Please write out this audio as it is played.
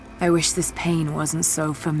I wish this pain wasn't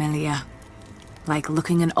so familiar. Like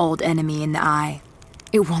looking an old enemy in the eye.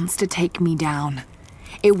 It wants to take me down.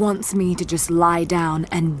 It wants me to just lie down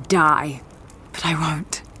and die. But I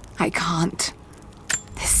won't. I can't.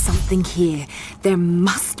 There's something here. There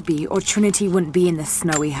must be, or Trinity wouldn't be in this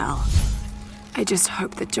snowy hell. I just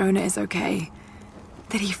hope that Jonah is okay.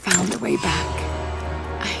 That he found a way back.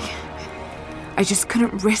 I just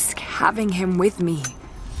couldn't risk having him with me.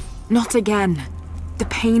 Not again. The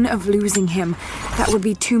pain of losing him, that would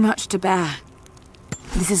be too much to bear.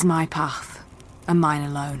 This is my path, and mine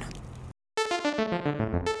alone.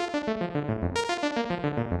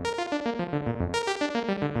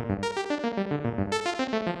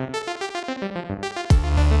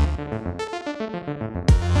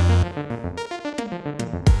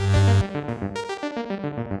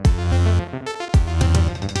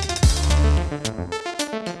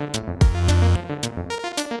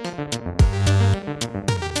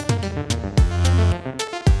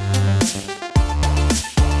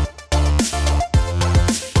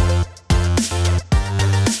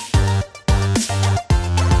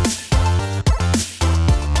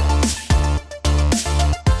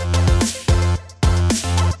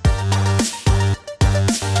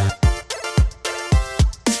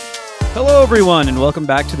 Hello, everyone, and welcome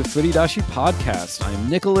back to the Furidashi podcast. I'm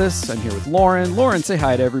Nicholas. I'm here with Lauren. Lauren, say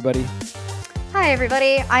hi to everybody. Hi,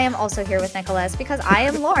 everybody. I am also here with Nicholas because I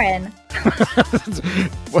am Lauren.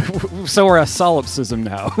 So we're a solipsism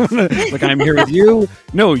now. Like, I'm here with you.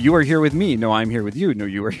 No, you are here with me. No, I'm here with you. No,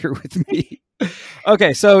 you are here with me.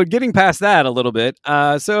 Okay, so getting past that a little bit.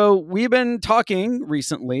 So we've been talking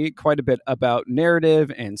recently quite a bit about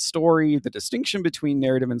narrative and story, the distinction between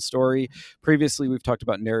narrative and story. Previously, we've talked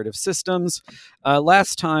about narrative systems.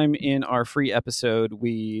 Last time in our free episode,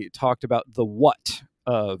 we talked about the what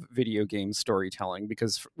of video game storytelling,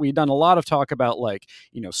 because we'd done a lot of talk about, like,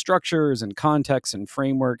 structures and context and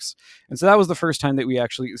frameworks. And so that was the first time that we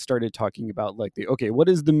actually started talking about, like, what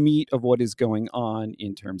is the meat of what is going on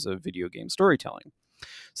in terms of video game storytelling?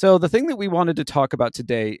 So the thing that we wanted to talk about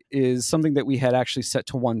today is something that we had actually set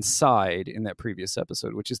to one side in that previous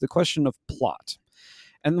episode, which is the question of plot.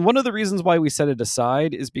 And one of the reasons why we set it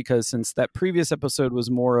aside is because since that previous episode was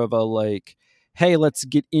more of a, like, hey, let's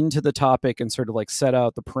get into the topic and sort of like set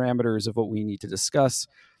out the parameters of what we need to discuss.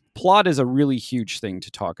 Plot is a really huge thing to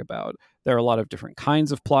talk about. There are a lot of different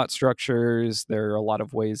kinds of plot structures. There are a lot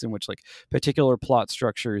of ways in which, like, particular plot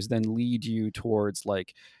structures then lead you towards,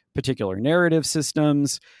 like, particular narrative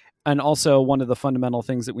systems. And also, one of the fundamental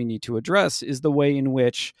things that we need to address is the way in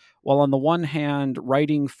which, while on the one hand,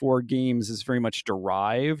 writing for games is very much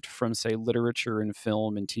derived from, say, literature and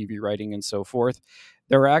film and TV writing and so forth,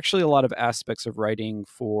 there are actually a lot of aspects of writing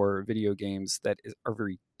for video games that are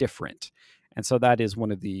very different. And so that is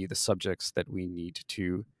one of the subjects that we need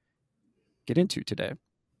to get into today.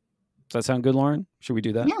 Does that sound good, Lauren? Should we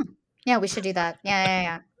do that? Yeah, we should do that.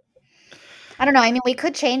 Yeah. I don't know. I mean, we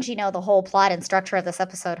could change, the whole plot and structure of this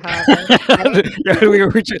episode, however.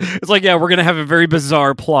 It's like, we're going to have a very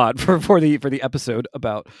bizarre plot for the episode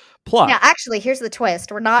about plot. Yeah, actually, here's the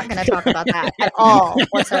twist. We're not going to talk about that at all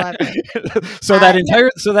whatsoever. So that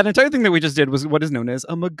entire thing that we just did was what is known as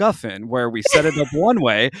a MacGuffin, where we set it up one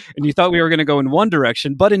way and you thought we were going to go in one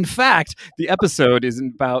direction, but in fact, the episode is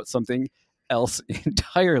about something else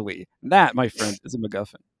entirely. That, my friend, is a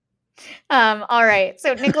MacGuffin. All right.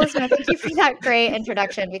 So, Nicholas, thank you for that great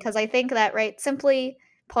introduction, because I think that, right, simply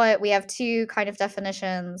put, we have two kind of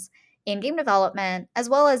definitions in game development as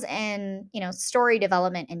well as in, story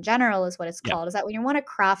development in general is what it's called, is that when you want to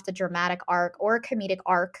craft a dramatic arc or a comedic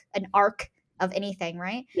arc, an arc of anything,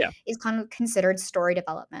 right, is kind of considered story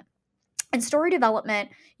development. And story development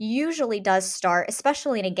usually does start,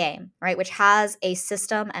 especially in a game, right, which has a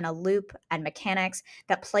system and a loop and mechanics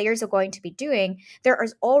that players are going to be doing. There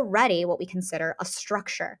is already what we consider a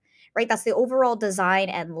structure, right? That's the overall design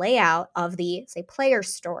and layout of the, say, player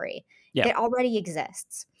story. It already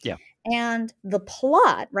exists. And the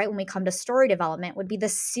plot, right, when we come to story development, would be the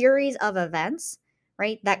series of events,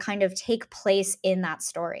 right, that kind of take place in that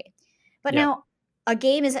story. But now, a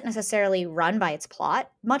game isn't necessarily run by its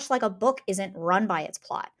plot, much like a book isn't run by its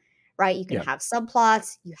plot, right? You can have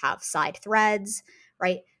subplots, you have side threads,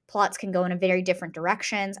 right? Plots can go in a very different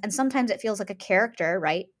directions. And sometimes it feels like a character,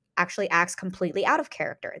 right, actually acts completely out of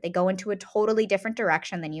character. They go into a totally different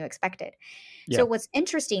direction than you expected. So what's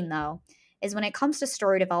interesting, though, is when it comes to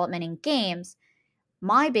story development in games,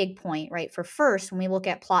 my big point, right, for first, when we look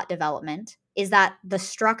at plot development, is that the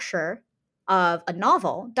structure of a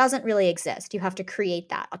novel doesn't really exist. You have to create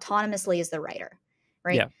that autonomously as the writer,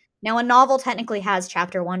 right? Now, a novel technically has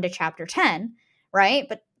chapter 1 to chapter 10, right?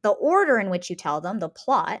 But the order in which you tell them, the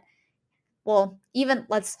plot,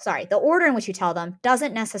 the order in which you tell them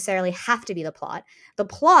doesn't necessarily have to be the plot. The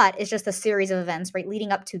plot is just a series of events, right,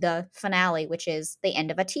 leading up to the finale, which is the end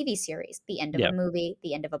of a TV series, the end of a movie,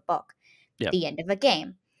 the end of a book, the end of a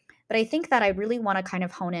game. But I think that I really want to kind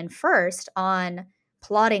of hone in first on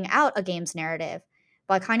plotting out a game's narrative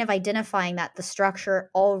by kind of identifying that the structure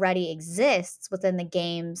already exists within the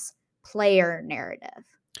game's player narrative.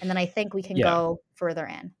 And then I think we can go further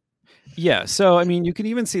in. Yeah, so I mean, you can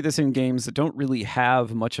even see this in games that don't really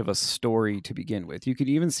have much of a story to begin with. You could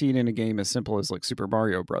even see it in a game as simple as like Super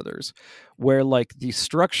Mario Brothers, where like the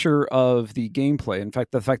structure of the gameplay, in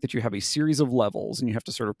fact, the fact that you have a series of levels and you have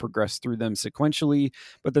to sort of progress through them sequentially,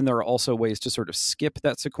 but then there are also ways to sort of skip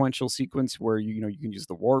that sequential sequence where you can use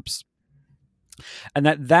the warps. And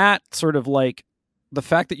that sort of like the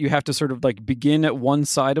fact that you have to sort of like begin at one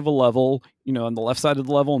side of a level, on the left side of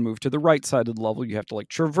the level and move to the right side of the level, you have to like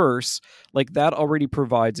traverse, like that already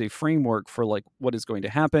provides a framework for like what is going to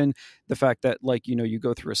happen. The fact that like, you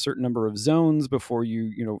go through a certain number of zones before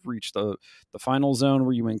you reach the final zone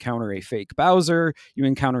where you encounter a fake Bowser, you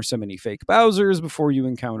encounter so many fake Bowsers before you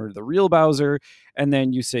encounter the real Bowser, and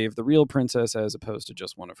then you save the real princess as opposed to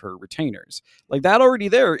just one of her retainers. Like that already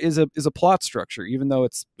there is a plot structure, even though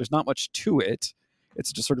there's not much to it.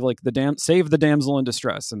 It's just sort of like save the damsel in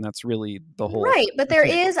distress, and that's really the whole right. But there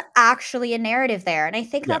thing. is actually a narrative there, and I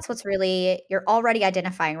think that's what's really you're already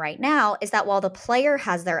identifying right now is that while the player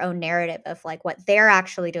has their own narrative of like what they're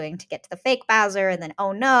actually doing to get to the fake Bowser, and then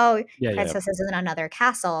oh no, princess is in another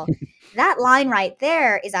castle, that line right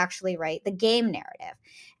there is actually the game narrative.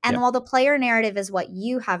 And while the player narrative is what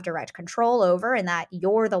you have direct control over and that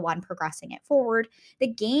you're the one progressing it forward, the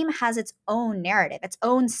game has its own narrative, its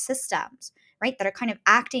own systems, right, that are kind of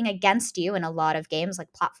acting against you in a lot of games like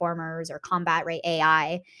platformers or combat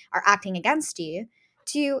AI are acting against you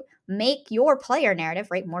to make your player narrative,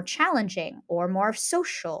 right, more challenging or more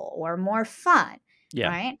social or more fun,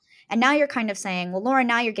 right? And now you're kind of saying, well, Lauren,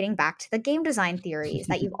 now you're getting back to the game design theories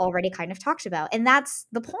that you've already kind of talked about. And that's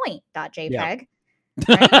the point, .jpg.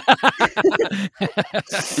 Right?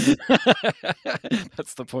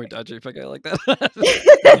 That's the point, .jpg. I like that.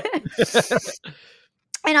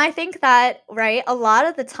 And I think that, right, a lot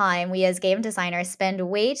of the time we as game designers spend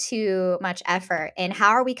way too much effort in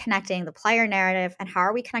how are we connecting the player narrative and how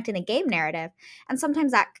are we connecting the game narrative. And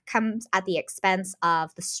sometimes that comes at the expense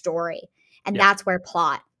of the story. And that's where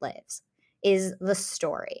plot lives, is the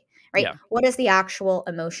story, right? Yeah. What is the actual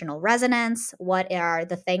emotional resonance? What are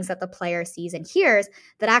the things that the player sees and hears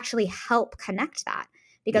that actually help connect that?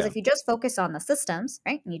 Because if you just focus on the systems,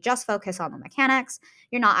 right, and you just focus on the mechanics,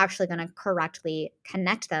 you're not actually going to correctly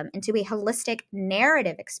connect them into a holistic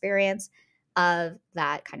narrative experience of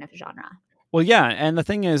that kind of genre. Well, yeah. And the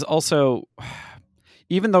thing is also,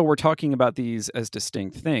 even though we're talking about these as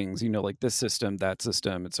distinct things, like this system, that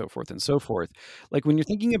system, and so forth, like when you're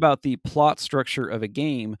thinking about the plot structure of a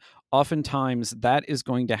game, oftentimes that is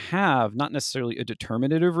going to have not necessarily a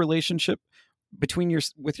determinative relationship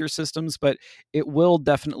with your systems, but it will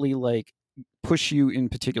definitely like push you in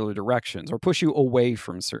particular directions or push you away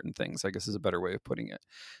from certain things, I guess is a better way of putting it.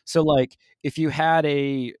 So like if you have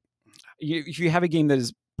a game that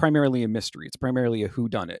is primarily a mystery, it's primarily a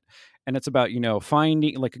whodunit, and it's about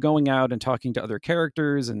finding, like, going out and talking to other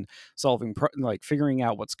characters and solving figuring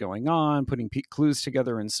out what's going on, putting clues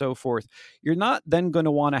together and so forth. You're not then going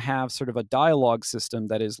to want to have sort of a dialogue system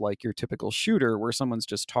that is like your typical shooter where someone's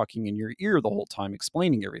just talking in your ear the whole time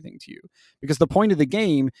explaining everything to you, because the point of the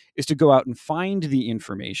game is to go out and find the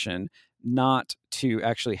information, not to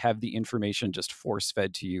actually have the information just force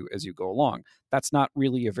fed to you as you go along. That's not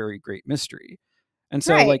really a very great mystery. And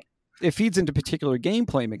so like it feeds into particular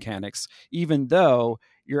gameplay mechanics, even though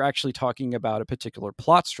you're actually talking about a particular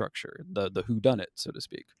plot structure, the whodunit, so to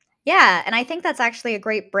speak. Yeah, and I think that's actually a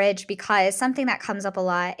great bridge, because something that comes up a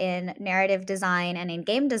lot in narrative design and in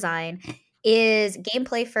game design is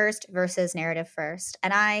gameplay first versus narrative first.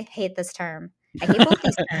 And I hate this term. I hate both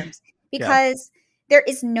these terms because there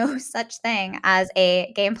is no such thing as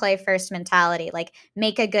a gameplay first mentality, like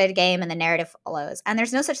make a good game and the narrative follows. And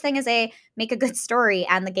there's no such thing as a make a good story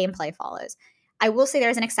and the gameplay follows. I will say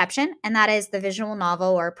there's an exception, and that is the visual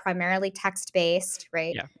novel or primarily text-based,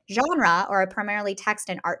 right, genre, or a primarily text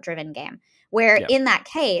and art-driven game, where in that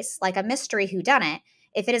case, like a mystery whodunit,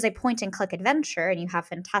 if it is a point-and-click adventure and you have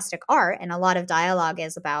fantastic art and a lot of dialogue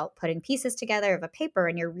is about putting pieces together of a paper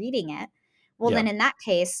and you're reading it, well, then in that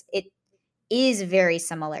case, it is very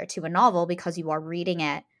similar to a novel because you are reading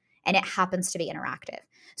it and it happens to be interactive.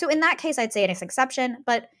 So in that case, I'd say it's an exception,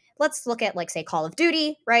 but let's look at, like, say, Call of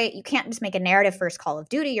Duty, right? You can't just make a narrative first Call of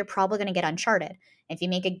Duty. You're probably going to get Uncharted. If you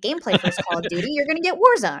make a gameplay first Call of Duty, you're going to get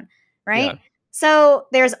Warzone, right? Yeah. So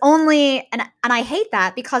there's only, and I hate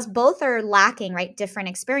that because both are lacking, right? Different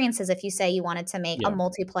experiences. If you say you wanted to make a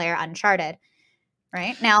multiplayer Uncharted,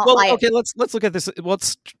 right? Now, well, okay, let's look at this.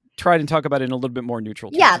 Let's try and talk about it in a little bit more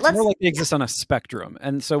neutral terms. Yeah, it's more like they exist on a spectrum.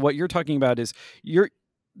 And so what you're talking about is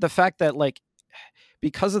the fact that like,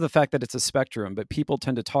 because of the fact that it's a spectrum, but people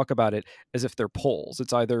tend to talk about it as if they're poles.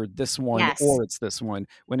 It's either this one or it's this one,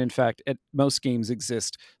 when in fact, most games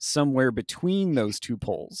exist somewhere between those two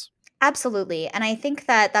poles. Absolutely. And I think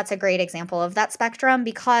that that's a great example of that spectrum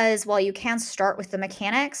because while you can start with the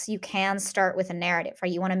mechanics, you can start with a narrative,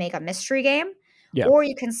 right? You want to make a mystery game, or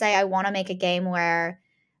you can say, I want to make a game where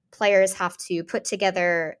players have to put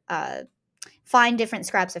together, find different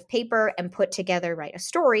scraps of paper and put together, write a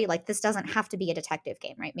story. Like this doesn't have to be a detective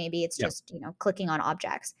game, right? Maybe it's just, clicking on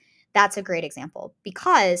objects. That's a great example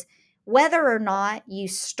because whether or not you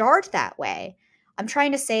start that way, I'm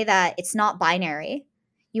trying to say that it's not binary.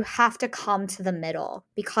 You have to come to the middle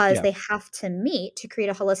because they have to meet to create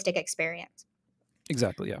a holistic experience.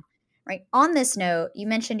 Exactly, yeah. Right. On this note, you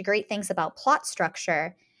mentioned great things about plot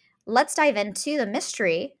structure. Let's dive into the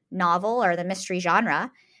mystery novel or the mystery genre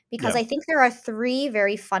because I think there are 3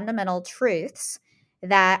 very fundamental truths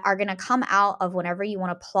that are going to come out of whenever you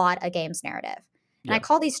want to plot a game's narrative. And I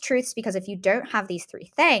call these truths because if you don't have these 3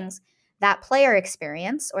 things, that player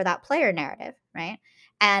experience or that player narrative, right?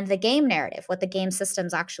 And the game narrative, what the game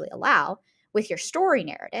systems actually allow with your story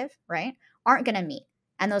narrative, right, aren't going to meet.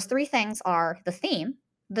 And those 3 things are the theme,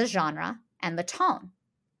 the genre, and the tone.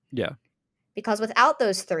 Yeah. Because without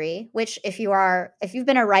those 3, which if you've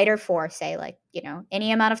been a writer for, say, like,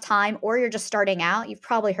 any amount of time, or you're just starting out, you've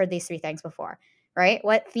probably heard these 3 things before, right?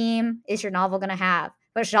 What theme is your novel going to have?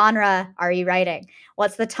 What genre are you writing?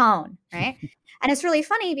 What's the tone, right? And it's really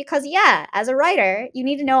funny because, as a writer, you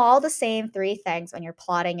need to know all the same 3 things when you're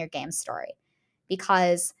plotting your game story.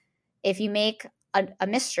 Because if you make a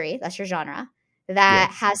mystery, that's your genre,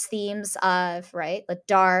 that has themes of, right, the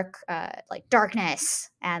dark, like darkness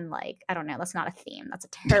and like, I don't know, that's not a theme. That's a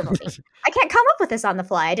terrible theme. I can't come up with this on the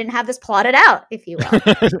fly. I didn't have this plotted out, if you will.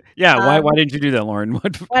 Why didn't you do that, Lauren?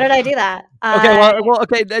 Why did I do that?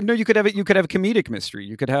 Okay, no, you could have it. You could have comedic mystery.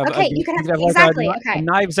 You could have exactly like a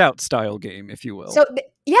Knives Out style game, if you will. So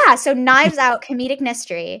so Knives Out comedic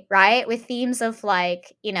mystery, right, with themes of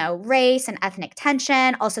like race and ethnic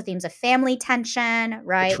tension, also themes of family tension,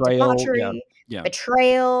 right, debauchery,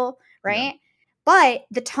 betrayal, right. But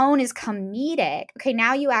the tone is comedic. Okay,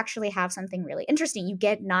 now you actually have something really interesting. You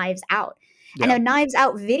get Knives Out, and a Knives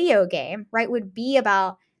Out video game, right, would be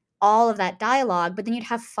about all of that dialogue, but then you'd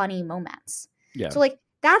have funny moments. So like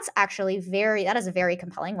that is a very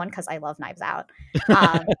compelling one because I love Knives Out.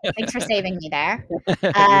 Thanks for saving me there.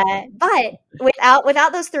 But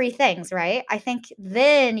without those 3 things, right, I think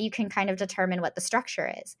then you can kind of determine what the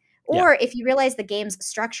structure is. Or if you realize the game's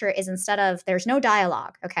structure is instead of there's no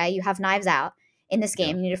dialogue, okay, you have Knives Out in this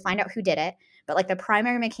game, you need to find out who did it, but like the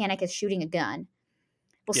primary mechanic is shooting a gun.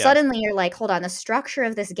 Well, suddenly you're like, hold on, the structure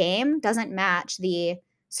of this game doesn't match the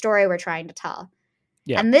story we're trying to tell.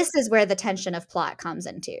 And this is where the tension of plot comes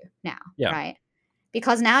into now, right?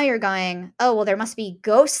 Because now you're going, oh, well, there must be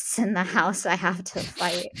ghosts in the house I have to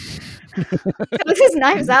fight. This is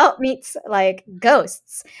Knives Out meets like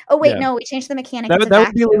ghosts. Oh, wait, no, we changed the mechanic.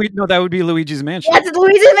 That would be Luigi's Mansion. That's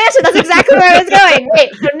Luigi's Mansion. That's exactly where I was going.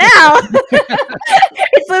 Wait, so now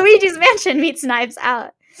it's Luigi's Mansion meets Knives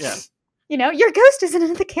Out. Yeah. Your ghost isn't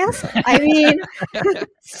in the castle. I mean,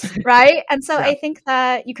 right? And so I think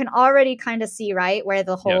that you can already kind of see, right, where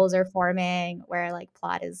the holes are forming, where like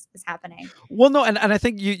plot is happening. Well, no, and I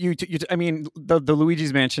think you I mean, the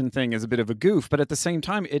Luigi's Mansion thing is a bit of a goof, but at the same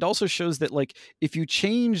time, it also shows that like if you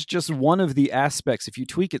change just one of the aspects, if you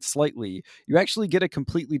tweak it slightly, you actually get a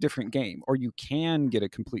completely different game, or you can get a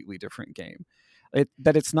completely different game.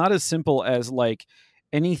 That it's not as simple as like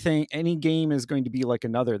any game is going to be like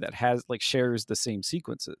another that has like shares the same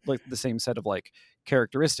sequences, like the same set of like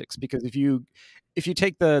characteristics. Because if you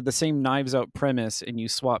take the same Knives Out premise and you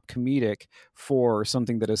swap comedic for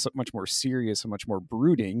something that is much more serious and much more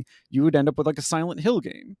brooding, you would end up with like a Silent Hill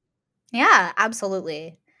game. Yeah,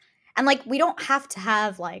 absolutely. And like we don't have to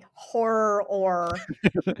have like horror or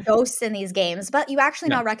ghosts in these games, but you actually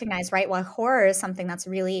now recognize, right, why horror is something that's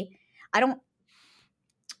really, I don't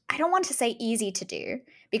want to say easy to do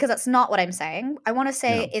because that's not what I'm saying. I want to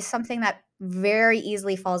say is something that very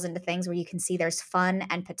easily falls into things where you can see there's fun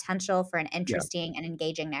and potential for an interesting and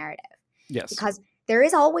engaging narrative. Yes. Because there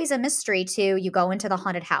is always a mystery to you go into the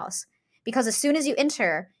haunted house. Because as soon as you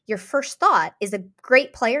enter, your first thought is a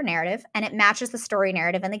great player narrative and it matches the story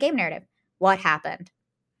narrative and the game narrative. What happened?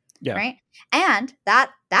 Yeah. Right. And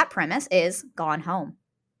that premise is Gone Home.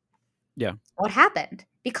 Yeah. What happened?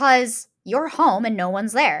 Because you're home and no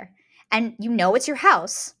one's there. And you know it's your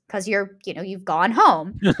house because you've gone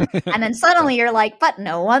home. And then suddenly you're like, but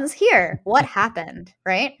no one's here. What happened?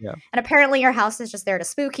 Right. Yeah. And apparently your house is just there to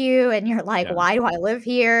spook you. And you're like, Yeah. why do I live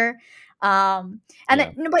here? But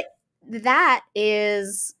that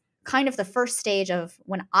is kind of the first stage of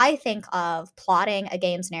when I think of plotting a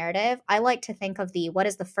game's narrative. I like to think of what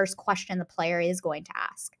is the first question the player is going to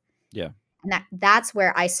ask. Yeah. And that's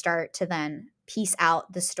where I start to then piece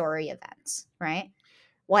out the story events, right?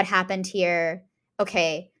 What happened here?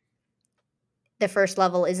 Okay, the first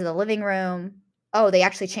level is the living room. Oh, they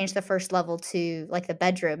actually changed the first level to like the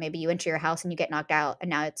bedroom. Maybe you enter your house and you get knocked out and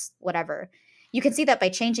now it's whatever. You can see that by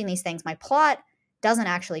changing these things, my plot doesn't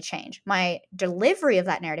actually change. My delivery of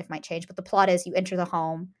that narrative might change, but the plot is you enter the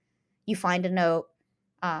home, you find a note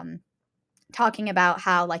talking about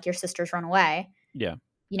how like your sister's run away. Yeah.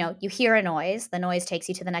 You hear a noise. The noise takes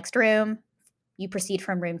you to the next room. You proceed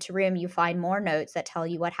from room to room. You find more notes that tell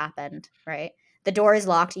you what happened, right? The door is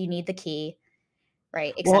locked. You need the key,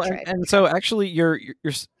 right? Well, Etc. and so actually,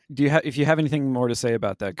 do you have, if you have anything more to say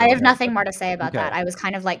about that? I have nothing more to say about Okay. that. I was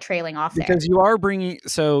kind of like trailing off there. Because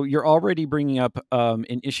you're already bringing up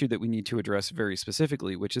an issue that we need to address very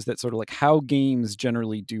specifically, which is that sort of like how games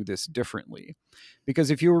generally do this differently. Because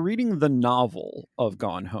if you were reading the novel of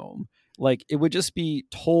Gone Home, like it would just be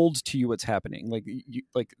told to you what's happening. Like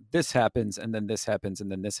this happens and then this happens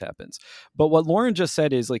and then this happens. But what Lauren just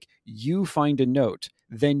said is like you find a note,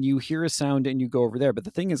 then you hear a sound and you go over there. But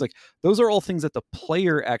the thing is like those are all things that the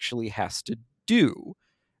player actually has to do.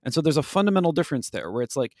 And so there's a fundamental difference there where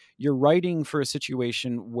it's like you're writing for a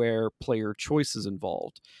situation where player choice is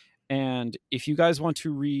involved. And if you guys want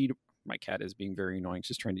to read, my cat is being very annoying.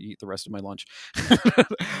 She's trying to eat the rest of my lunch.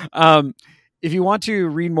 If you want to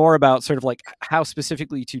read more about sort of like how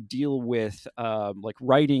specifically to deal with like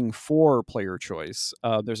writing for player choice,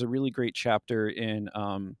 there's a really great chapter in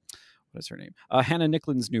what is her name? Hannah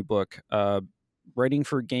Nicklin's new book, Writing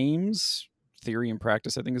for Games, Theory and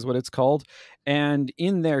Practice, I think is what it's called. And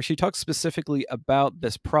in there, she talks specifically about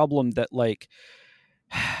this problem that like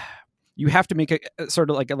you have to make a sort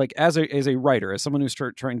of like as a writer, as someone who's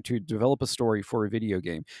trying to develop a story for a video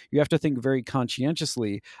game, you have to think very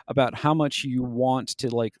conscientiously about how much you want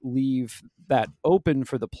to like leave that open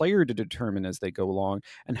for the player to determine as they go along,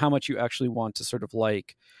 and how much you actually want to sort of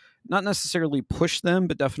like not necessarily push them,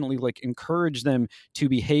 but definitely like encourage them to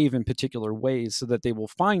behave in particular ways so that they will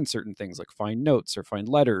find certain things, like find notes or find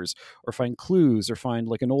letters or find clues or find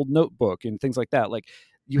like an old notebook and things like that. Like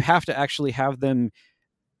you have to actually have them.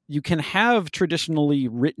 You can have traditionally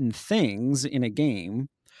written things in a game,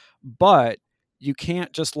 but you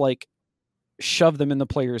can't just like shove them in the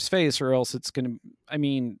player's face, or else it's going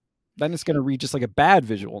to, then it's going to read just like a bad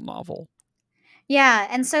visual novel. Yeah.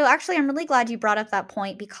 And so actually, I'm really glad you brought up that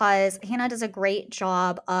point because Hannah does a great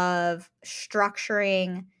job of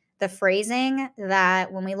structuring the phrasing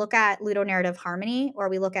that when we look at ludonarrative harmony or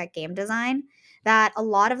we look at game design, that a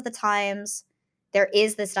lot of the times there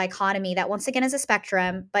is this dichotomy that once again is a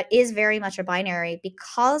spectrum, but is very much a binary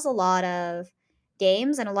because a lot of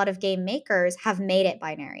games and a lot of game makers have made it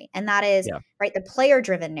binary. And that is, right, the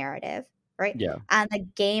player-driven narrative, right? Yeah. And the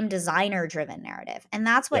game designer driven narrative. And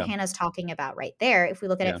that's what Hannah's talking about right there. If we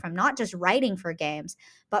look at it from not just writing for games,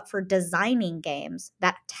 but for designing games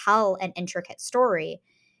that tell an intricate story,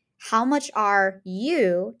 how much are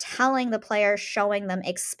you telling the player, showing them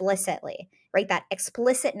explicitly, right? That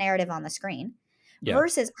explicit narrative on the screen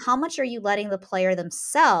versus how much are you letting the player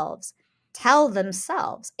themselves tell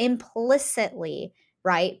themselves implicitly,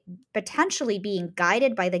 right? Potentially being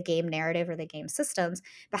guided by the game narrative or the game systems,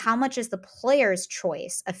 but how much is the player's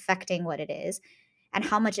choice affecting what it is? And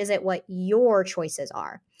how much is it what your choices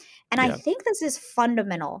are? And I think this is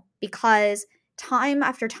fundamental because time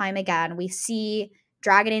after time again, we see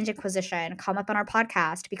Dragon Age Inquisition come up on our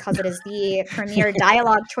podcast because it is the premier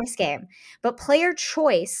dialogue choice game. But player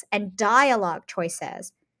choice and dialogue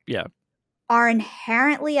choices are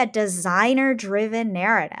inherently a designer-driven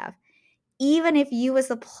narrative, even if you as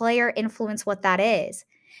the player influence what that is,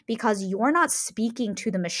 because you're not speaking to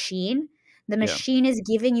the machine. The machine is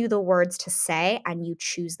giving you the words to say and you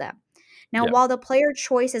choose them. Now, while the player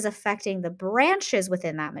choice is affecting the branches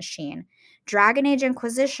within that machine, Dragon Age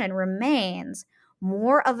Inquisition remains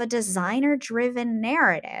more of a designer-driven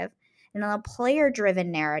narrative than a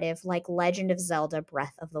player-driven narrative like Legend of Zelda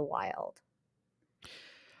Breath of the Wild.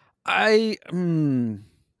 That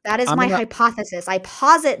is my hypothesis. I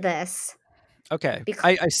posit this. Okay.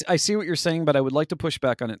 Because I see what you're saying, but I would like to push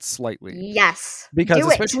back on it slightly. yes, Because do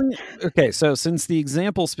it. especially, okay, so since the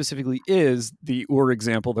example specifically is the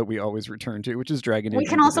example that we always return to, which is Dragon Age We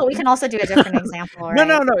can also do a different example,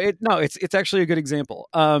 right? No, it's actually a good example.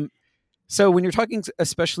 So when you're talking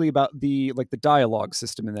especially about the dialogue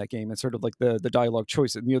system in that game, it's sort of like the dialogue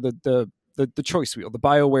choice, the choice wheel, the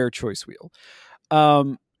BioWare choice wheel.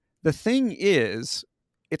 The thing is,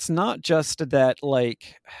 it's not just that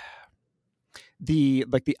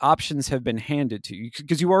the options have been handed to you,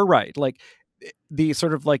 because you are right. The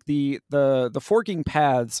sort of the forking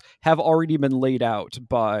paths have already been laid out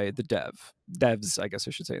by the devs, I guess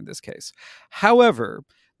I should say in this case. However,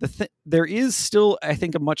 there is still, I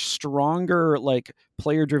think, a much stronger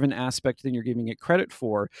player driven aspect than you're giving it credit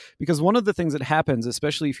for, because one of the things that happens,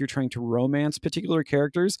 especially if you're trying to romance particular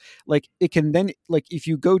characters, it can then, if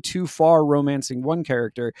you go too far romancing one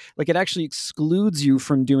character, it actually excludes you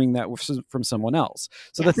from doing that from someone else.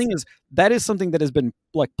 So the thing is, that is something that has been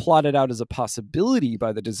plotted out as a possibility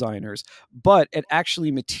by the designers, but it actually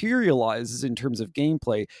materializes in terms of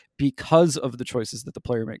gameplay because of the choices that the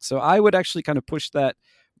player makes. So I would actually kind of push that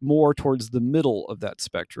more towards the middle of that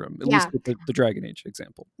spectrum, at least with the Dragon Age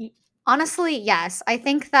example. Honestly, yes. I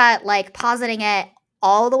think that positing it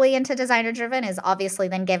all the way into designer driven is obviously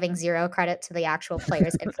then giving zero credit to the actual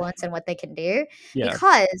player's influence and what they can do. Yeah.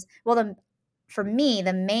 Because, for me,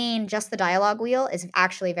 just the dialogue wheel is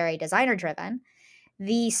actually very designer driven.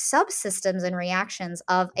 The subsystems and reactions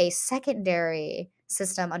of a secondary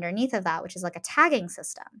system underneath of that, which is like a tagging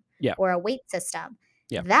system or a weight system,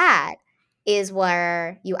 that is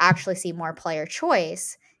where you actually see more player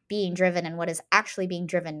choice being driven and what is actually being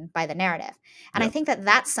driven by the narrative. And I think that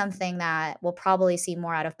that's something that we'll probably see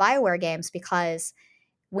more out of BioWare games, because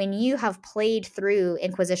when you have played through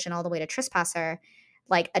Inquisition all the way to Trespasser,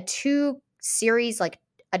 a two series, a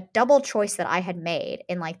double choice that I had made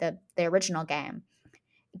in the original game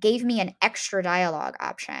gave me an extra dialogue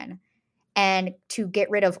option and to get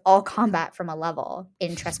rid of all combat from a level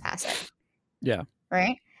in Trespasser. Yeah.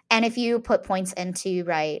 Right? And if you put points into,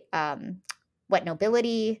 what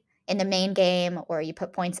nobility in the main game, or you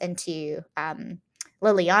put points into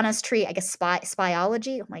Liliana's tree, I guess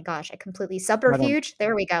spyology. Oh my gosh, I completely subterfuge.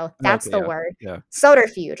 There we go. That's the word. Yeah.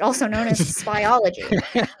 Subterfuge, also known as spyology.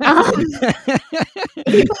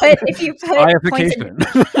 If you put points in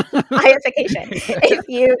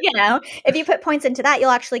if you put points into that,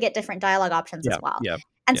 you'll actually get different dialogue options as well. Yeah.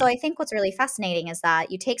 And so I think what's really fascinating is that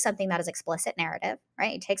you take something that is explicit narrative,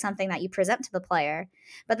 right? You take something that you present to the player,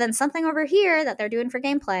 but then something over here that they're doing for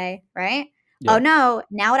gameplay, right? Yeah. Oh no,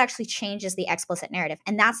 now it actually changes the explicit narrative.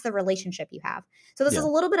 And that's the relationship you have. So this is a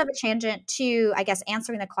little bit of a tangent to, I guess,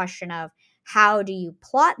 answering the question of how do you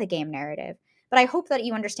plot the game narrative? But I hope that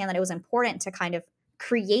you understand that it was important to kind of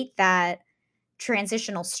create that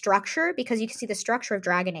transitional structure, because you can see the structure of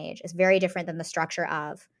Dragon Age is very different than the structure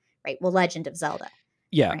of, Legend of Zelda.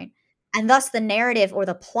 Yeah. Right? And thus the narrative or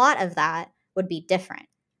the plot of that would be different.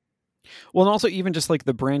 Well, and also even just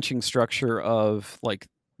the branching structure of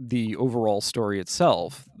the overall story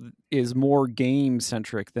itself is more game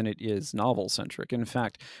centric than it is novel centric. In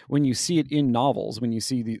fact, when you see it in novels, when you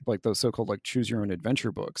see those so-called choose your own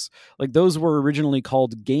adventure books, those were originally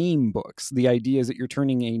called game books. The idea is that you're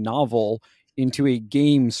turning a novel into a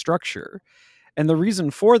game structure. And the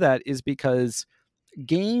reason for that is because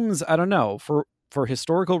games, I don't know, for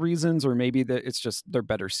historical reasons, or maybe that it's just they're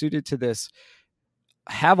better suited to this,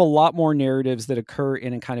 have a lot more narratives that occur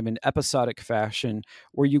in a kind of an episodic fashion,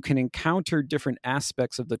 where you can encounter different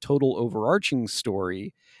aspects of the total overarching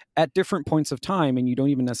story at different points of time, and you don't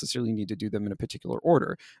even necessarily need to do them in a particular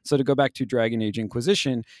order. So to go back to Dragon Age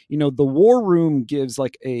Inquisition, the war room gives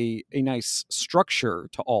a nice structure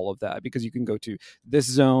to all of that, because you can go to this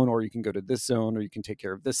zone, or you can go to this zone, or you can take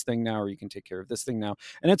care of this thing now, or you can take care of this thing now.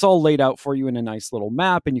 And it's all laid out for you in a nice little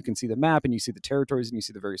map, and you can see the map, and you see the territories, and you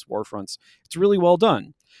see the various war fronts. It's really well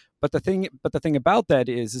done. But the thing about that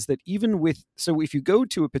is that so if you go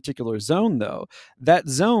to a particular zone, though, that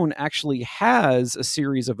zone actually has a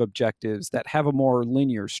series of objectives that have a more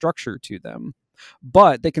linear structure to them,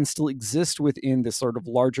 but they can still exist within this sort of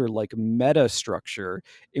larger meta structure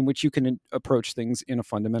in which you can approach things in a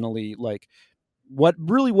fundamentally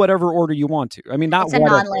whatever order you want to. I mean, not it's a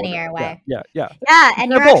non-linear way. Yeah.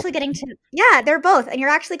 And you're actually getting to they're both, and you're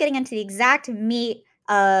actually getting into the exact meat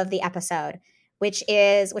of the episode, which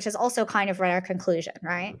is also kind of our conclusion,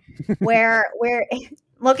 right? where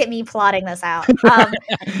look at me plotting this out.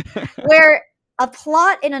 Where a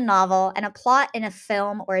plot in a novel and a plot in a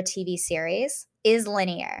film or a TV series is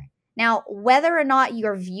linear, Now, whether or not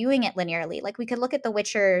you're viewing it linearly, like we could look at The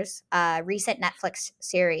Witcher's recent Netflix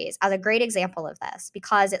series as a great example of this,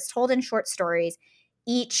 because it's told in short stories.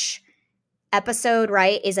 Each episode,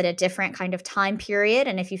 right, is at a different kind of time period.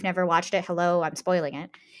 And if you've never watched it, hello, I'm spoiling it.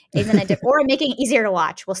 Or making it easier to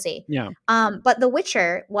watch. We'll see. Yeah. But The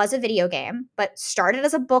Witcher was a video game, but started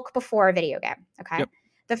as a book before a video game. Okay. Yep.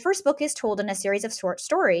 The first book is told in a series of short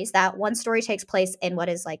stories that one story takes place in what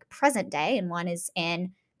is like present day and one is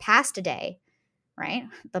in past day, right?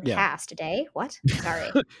 The Yeah. past day. What? Sorry.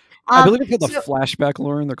 I believe it's called the flashback,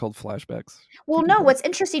 Lauren. They're called flashbacks. Well, no, what's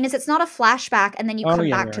interesting is it's not a flashback and then you come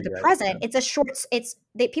back to the present. Yeah. It's a short,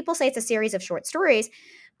 people say it's a series of short stories,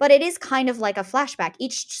 but it is kind of like a flashback.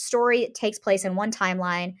 Each story takes place in one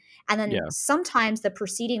timeline, and then sometimes the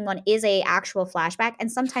preceding one is a actual flashback,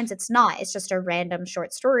 and sometimes it's not. It's just a random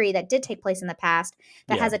short story that did take place in the past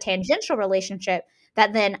that has a tangential relationship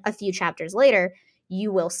that then a few chapters later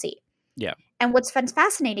you will see. Yeah. And what's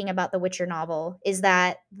fascinating about the Witcher novel is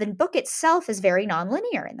that the book itself is very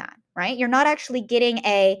nonlinear in that, right? You're not actually getting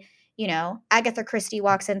Agatha Christie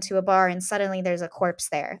walks into a bar and suddenly there's a corpse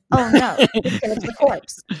there. Oh no, it's the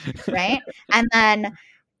corpse, right? And then,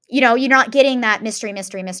 you're not getting that mystery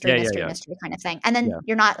kind of thing. And then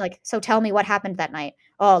you're not like, so tell me what happened that night.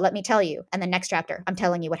 Oh, let me tell you. And the next chapter, I'm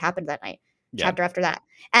telling you what happened that night. Chapter after that.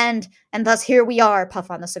 And thus here we are,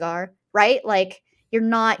 puff on the cigar, right? Like you're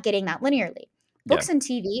not getting that linearly. Books and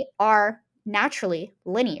TV are naturally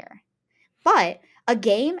linear, but a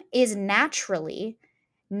game is naturally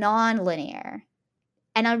non-linear.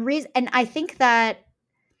 And I think that,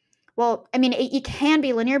 well, I mean, it can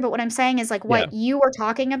be linear, but what I'm saying is like what you were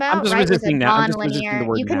talking about, right? With a non-linear,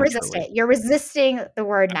 you can resist it. You're resisting the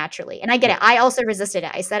word naturally. And I get it. I also resisted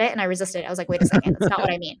it. I said it and I resisted it. I was like, wait a second, that's not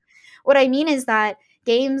what I mean. What I mean is that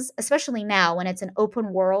games, especially now when it's an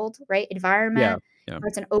open world, right, environment, or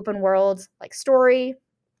it's an open world like story,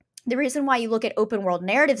 the reason why you look at open world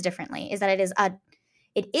narratives differently is that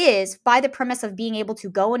it is by the premise of being able to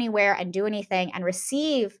go anywhere and do anything and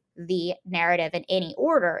receive the narrative in any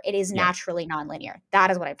order. It is naturally nonlinear.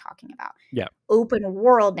 That is what I'm talking about. Yeah. Open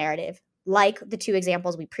world narrative, like the two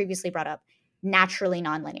examples we previously brought up, naturally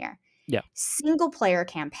nonlinear. Yeah. Single player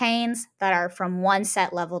campaigns that are from one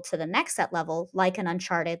set level to the next set level, like an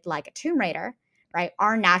Uncharted, like a Tomb Raider, right,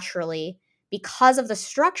 are naturally, because of the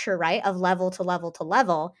structure, right, of level to level to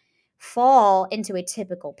level, fall into a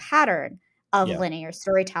typical pattern of linear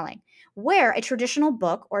storytelling, where a traditional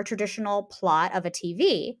book or a traditional plot of a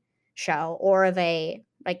TV show or of a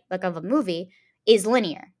of a movie is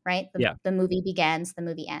linear, right? The movie begins, the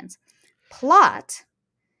movie ends. Plot,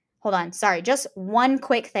 hold on, sorry, just one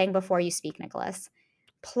quick thing before you speak, Nicholas.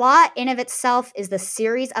 Plot in of itself is the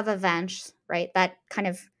series of events, right, that kind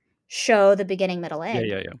of show the beginning, middle, end.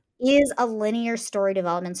 Is a linear story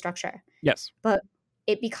development structure. Yes. But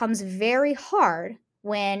it becomes very hard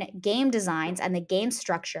when game designs and the game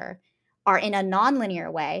structure are in a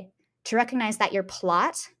non-linear way to recognize that your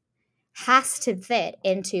plot has to fit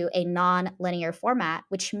into a non-linear format,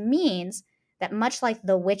 which means that much like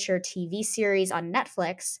the Witcher TV series on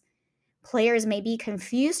Netflix, players may be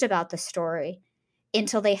confused about the story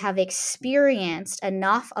until they have experienced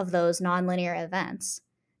enough of those non-linear events,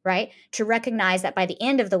 right, to recognize that by the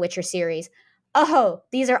end of the Witcher series, oh,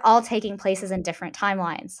 these are all taking places in different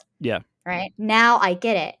timelines. Yeah. Right? Now I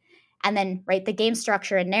get it. And then, right, the game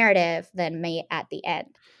structure and narrative then may at the end.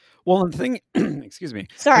 Well, the thing, excuse me.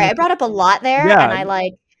 Sorry, I brought up a lot there, and I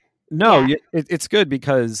like. No, it's good,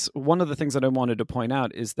 because one of the things that I wanted to point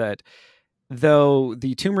out is that though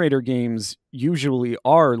the Tomb Raider games usually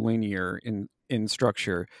are linear in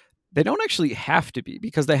structure, they don't actually have to be,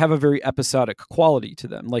 because they have a very episodic quality to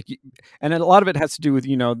them. And a lot of it has to do with,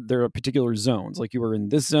 there are particular zones. Like you are in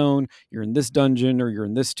this zone, you're in this dungeon, or you're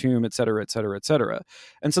in this tomb, et cetera, et cetera, et cetera.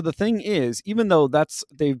 And so the thing is, even though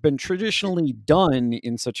they've been traditionally done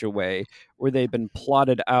in such a way where they've been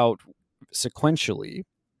plotted out sequentially,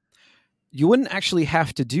 you wouldn't actually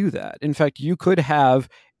have to do that. In fact, you could have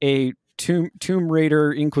a Tomb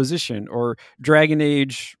Raider Inquisition or Dragon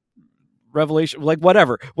Age Revelation, like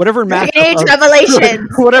whatever Dragon Age Revelation,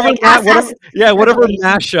 whatever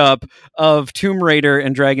mashup of Tomb Raider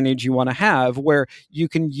and Dragon Age you want to have, where you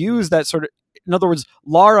can use that sort of. In other words,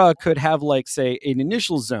 Lara could have, like, say, an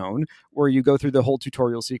initial zone where you go through the whole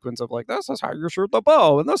tutorial sequence of like, this is how you shoot the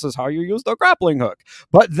bow and this is how you use the grappling hook.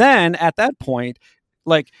 But then at that point,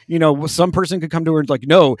 like, some person could come to her and like,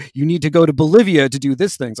 no, you need to go to Bolivia to do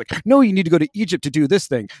this thing. It's like, no, you need to go to Egypt to do this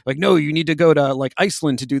thing. Like, no, you need to go to like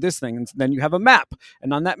Iceland to do this thing. And then you have a map.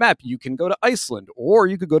 And on that map, you can go to Iceland, or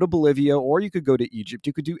you could go to Bolivia, or you could go to Egypt.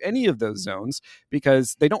 You could do any of those zones,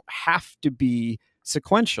 because they don't have to be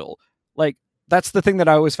sequential. Like, that's the thing that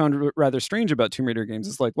I always found rather strange about Tomb Raider games.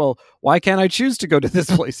 Is like, well, why can't I choose to go to this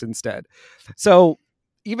place instead? So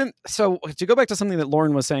to go back to something that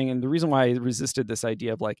Lauren was saying, and the reason why I resisted this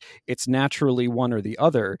idea of like it's naturally one or the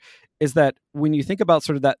other, is that when you think about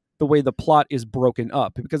sort of that the way the plot is broken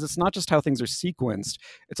up, because it's not just how things are sequenced,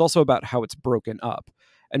 it's also about how it's broken up.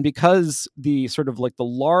 And because the sort of like the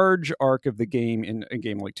large arc of the game in a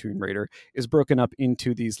game like Tomb Raider is broken up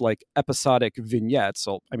into these like episodic vignettes.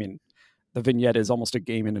 So, I mean, the vignette is almost a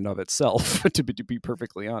game in and of itself, to be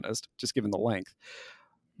perfectly honest, just given the length.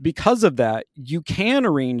 Because of that, you can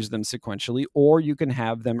arrange them sequentially, or you can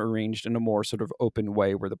have them arranged in a more sort of open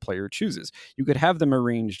way where the player chooses. You could have them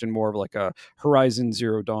arranged in more of like a Horizon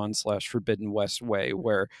Zero Dawn / Forbidden West way,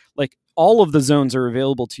 where like all of the zones are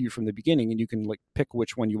available to you from the beginning and you can like pick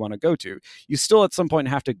which one you want to go to. You still at some point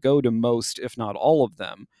have to go to most, if not all of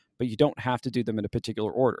them, but you don't have to do them in a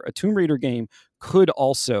particular order. A Tomb Raider game could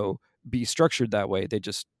also be structured that way. They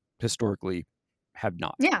just historically have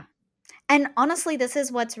not. Yeah. And honestly, this is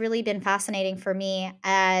what's really been fascinating for me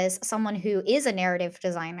as someone who is a narrative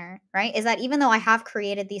designer, right? Is that even though I have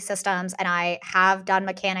created these systems and I have done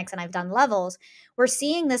mechanics and I've done levels, we're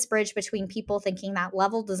seeing this bridge between people thinking that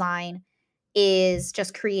level design is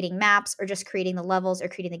just creating maps or just creating the levels or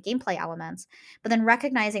creating the gameplay elements, but then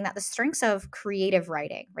recognizing that the strengths of creative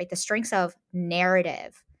writing, right? The strengths of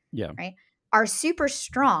narrative, right? Are super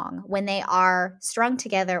strong when they are strung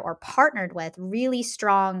together or partnered with really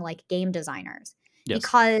strong like game designers. Yes.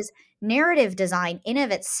 Because narrative design in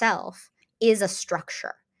of itself is a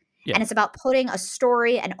structure. Yeah. And it's about putting a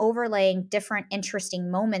story and overlaying different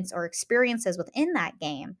interesting moments or experiences within that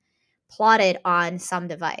game plotted on some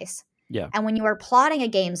device. Yeah. And when you are plotting a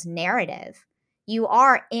game's narrative, you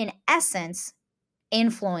are in essence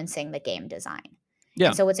influencing the game design. Yeah.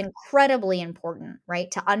 And so it's incredibly important, right,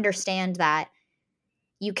 to understand that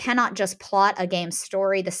you cannot just plot a game's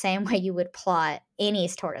story the same way you would plot any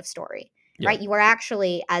sort of story, right? You are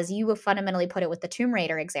actually, as you would fundamentally put it with the Tomb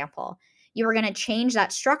Raider example, you are going to change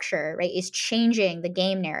that structure, right? Is changing the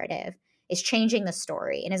game narrative, is changing the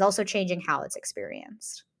story, and is also changing how it's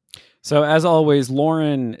experienced. So as always,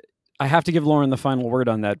 Lauren, I have to give Lauren the final word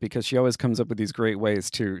on that because she always comes up with these great ways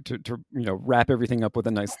to wrap everything up with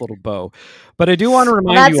a nice little bow. But I do want to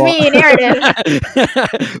remind you all. That's me,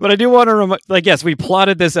 narrative. But I do want to remind, like, yes, we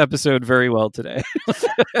plotted this episode very well today.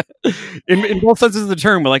 in both senses of the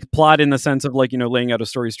term, like plot in the sense of like, laying out a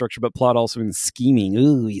story structure, but plot also in scheming.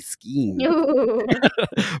 Ooh, we scheme.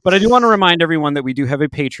 But I do want to remind everyone that we do have a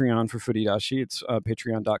Patreon for Furidashi. It's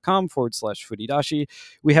patreon.com/Furidashi.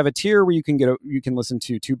 We have a tier where you can listen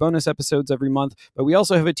to 2 bonus episodes every month, but we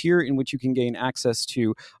also have a tier in which you can gain access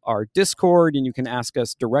to our Discord and you can ask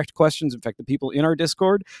us direct questions. In fact, the people in our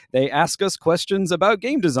Discord, they ask us questions about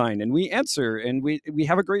game design and we answer and we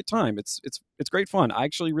have a great time. It's great fun. I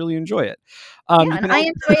actually really enjoy it. And I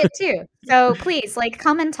enjoy it too. So please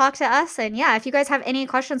come and talk to us. And yeah, if you guys have any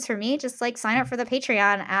questions for me, just sign up for the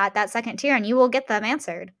Patreon at that second tier and you will get them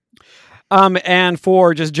answered. And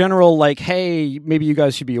for just general, hey, maybe you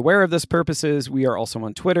guys should be aware of this purposes, we are also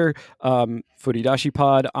on Twitter, Furidashi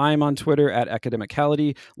Pod. I'm on Twitter at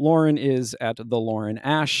Academicality. Lauren is at the Lauren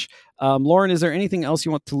Ash. Lauren, is there anything else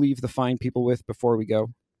you want to leave the fine people with before we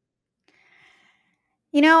go?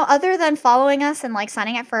 Other than following us and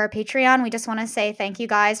signing up for our Patreon, we just want to say thank you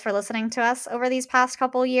guys for listening to us over these past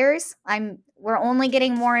couple years. We're only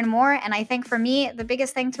getting more and more. And I think for me, the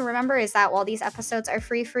biggest thing to remember is that while these episodes are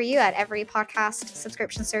free for you at every podcast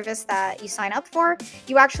subscription service that you sign up for,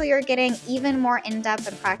 you actually are getting even more in-depth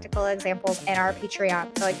and practical examples in our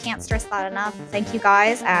Patreon. So I can't stress that enough. Thank you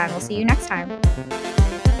guys, and we'll see you next time.